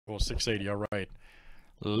Chronicles 680. All right.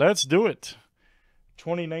 Let's do it.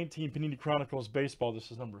 2019 Panini Chronicles Baseball.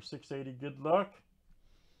 This is number 680. Good luck.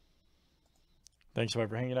 Thanks for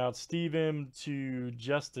hanging out. Steve M to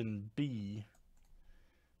Justin B.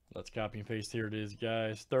 Let's copy and paste. Here it is,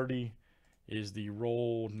 guys. 30 is the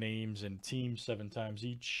role, names, and teams 7 times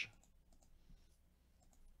each.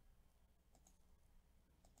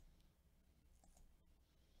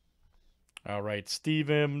 All right, Steve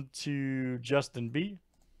M to Justin B.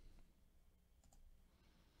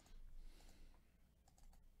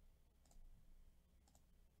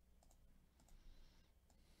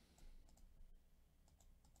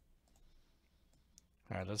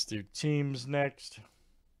 All right, let's do teams next.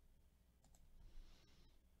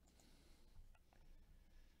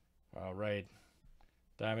 All right,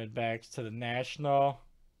 Diamondbacks to the National.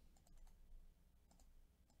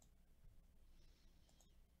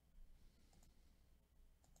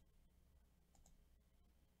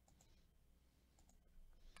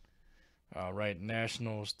 All right,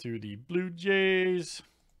 Nationals to the Blue Jays.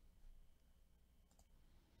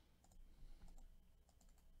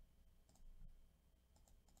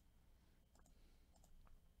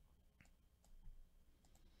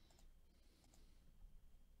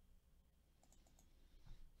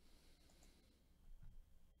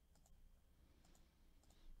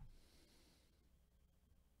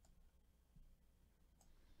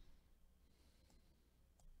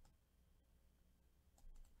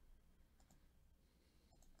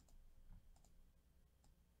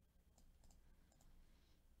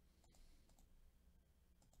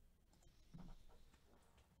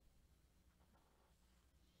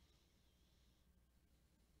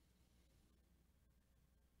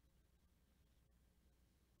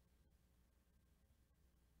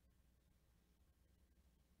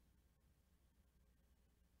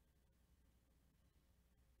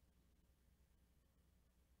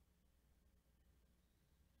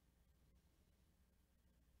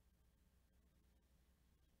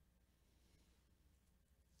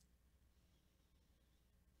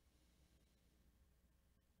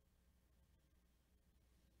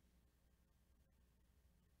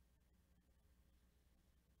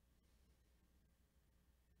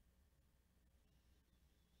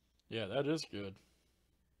 Yeah, that is good.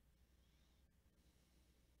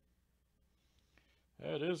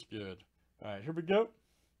 That is good. All right, here we go.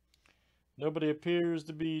 Nobody appears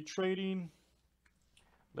to be trading.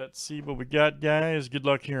 Let's see what we got, guys. Good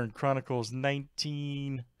luck here in Chronicles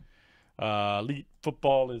 19. Elite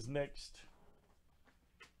Football is next.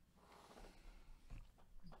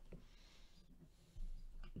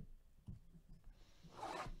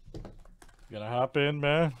 Gonna hop in,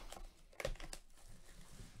 man.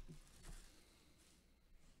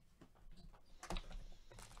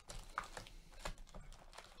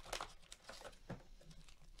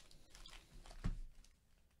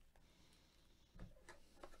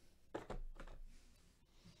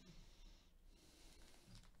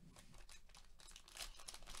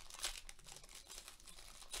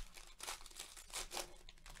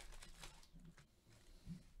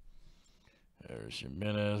 There's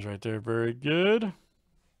Jimenez right there. Very good.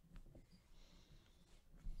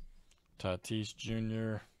 Tatis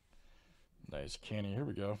Jr. Nice candy. Here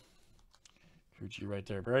we go. Cucci right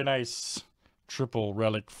there. Very nice. Triple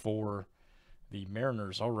relic for the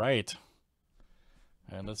Mariners. All right.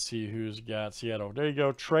 And let's see who's got Seattle. There you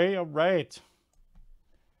go. Trey. All right.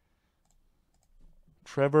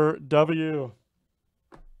 Trevor W.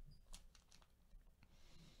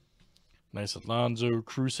 Nice Alonzo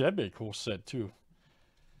Cruz. That'd be a cool set, too.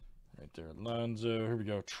 Right there. Alonzo. Here we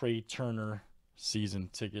go. Trey Turner season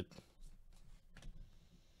ticket.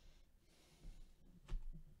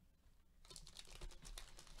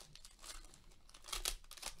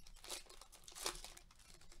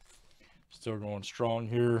 Still going strong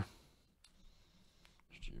here.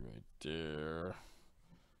 Right there.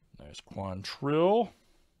 Nice Quantrill.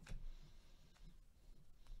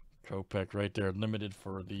 Kopech right there, limited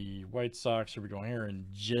for the White Sox. Here we go here, and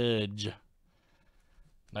Judge.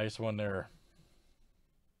 Nice one there.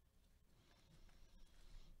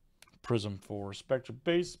 Prism for Spectra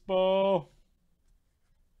Baseball.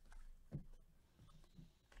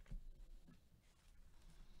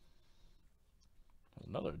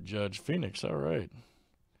 Another Judge Phoenix. All right.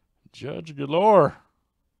 Judge galore.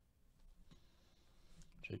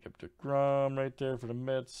 Jacob DeGrom right there for the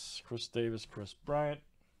Mets. Chris Davis, Chris Bryant.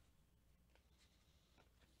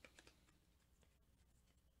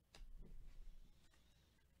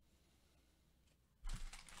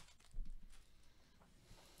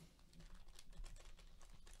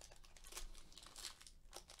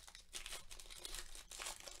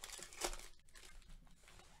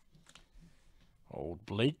 Old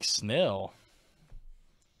Blake Snell.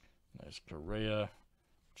 Nice Correa.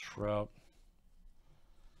 Trout.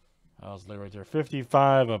 Owsley right there.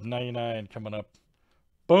 55 of 99 coming up.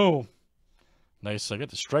 Boom. Nice. I got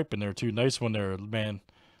the stripe in there too. Nice one there, man.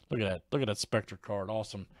 Look at that. Look at that Spectre card.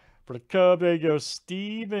 Awesome. For the Cub, there you go.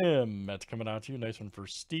 Steve M. That's coming out to you. Nice one for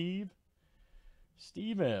Steve.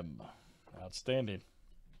 Steve M. Outstanding.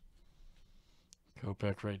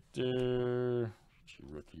 Kopech right there.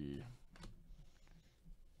 Rookie.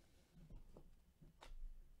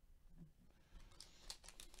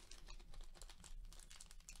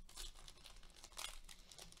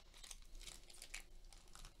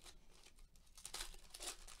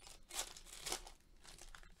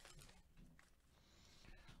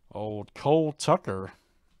 Old Cole Tucker.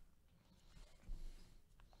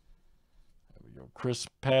 There we go. Chris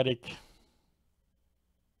Paddock.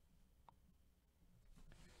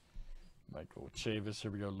 Michael Chavis.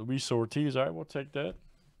 Here we go. Luis Ortiz. All right, we'll take that.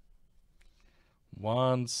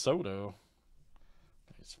 Juan Soto.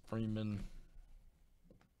 Nice Freeman.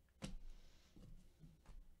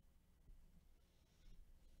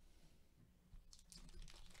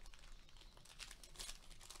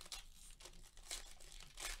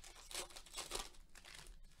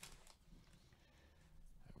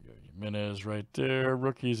 Jimenez right there.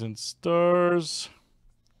 Rookies and stars.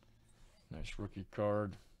 Nice rookie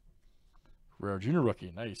card. Rare junior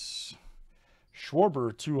rookie. Nice.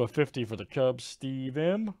 Schwarber 2 of 50 for the Cubs. Steve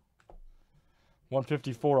M.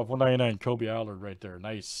 154 of 199. Kobe Allard right there.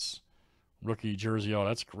 Nice rookie jersey. Oh,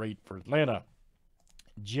 that's great for Atlanta.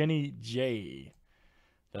 Jenny J.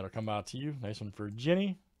 That'll come out to you. Nice one for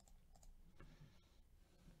Jenny.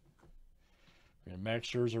 And Max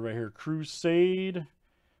Scherzer right here. Crusade.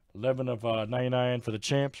 11 of 99 for the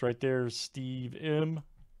champs right there. Steve M.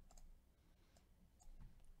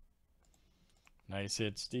 Nice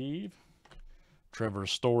hit, Steve. Trevor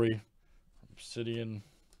Story. Obsidian.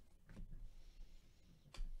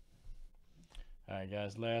 All right,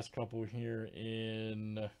 guys. Last couple here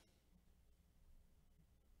in...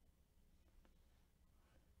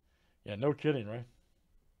 Yeah, no kidding, right?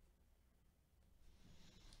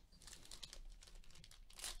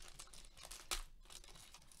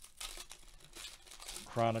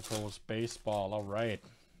 Chronicles baseball. All right.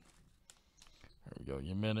 There we go.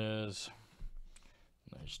 Jimenez.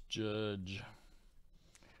 Nice Judge.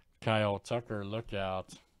 Kyle Tucker. Look out.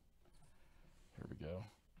 Here we go.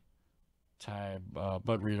 Ty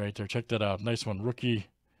Bud Reed right there. Check that out. Nice one. Rookie.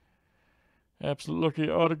 Absolute rookie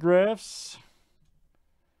autographs.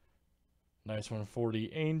 Nice one for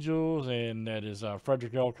the Angels. And that is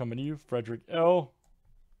Frederick L. coming to you. Frederick L.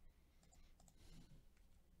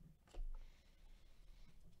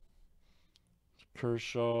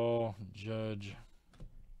 Kershaw, Judge.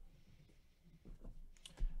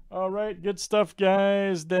 All right, good stuff,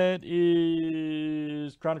 guys. That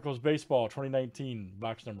is Chronicles Baseball 2019,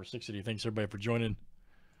 box number 680. Thanks, everybody, for joining.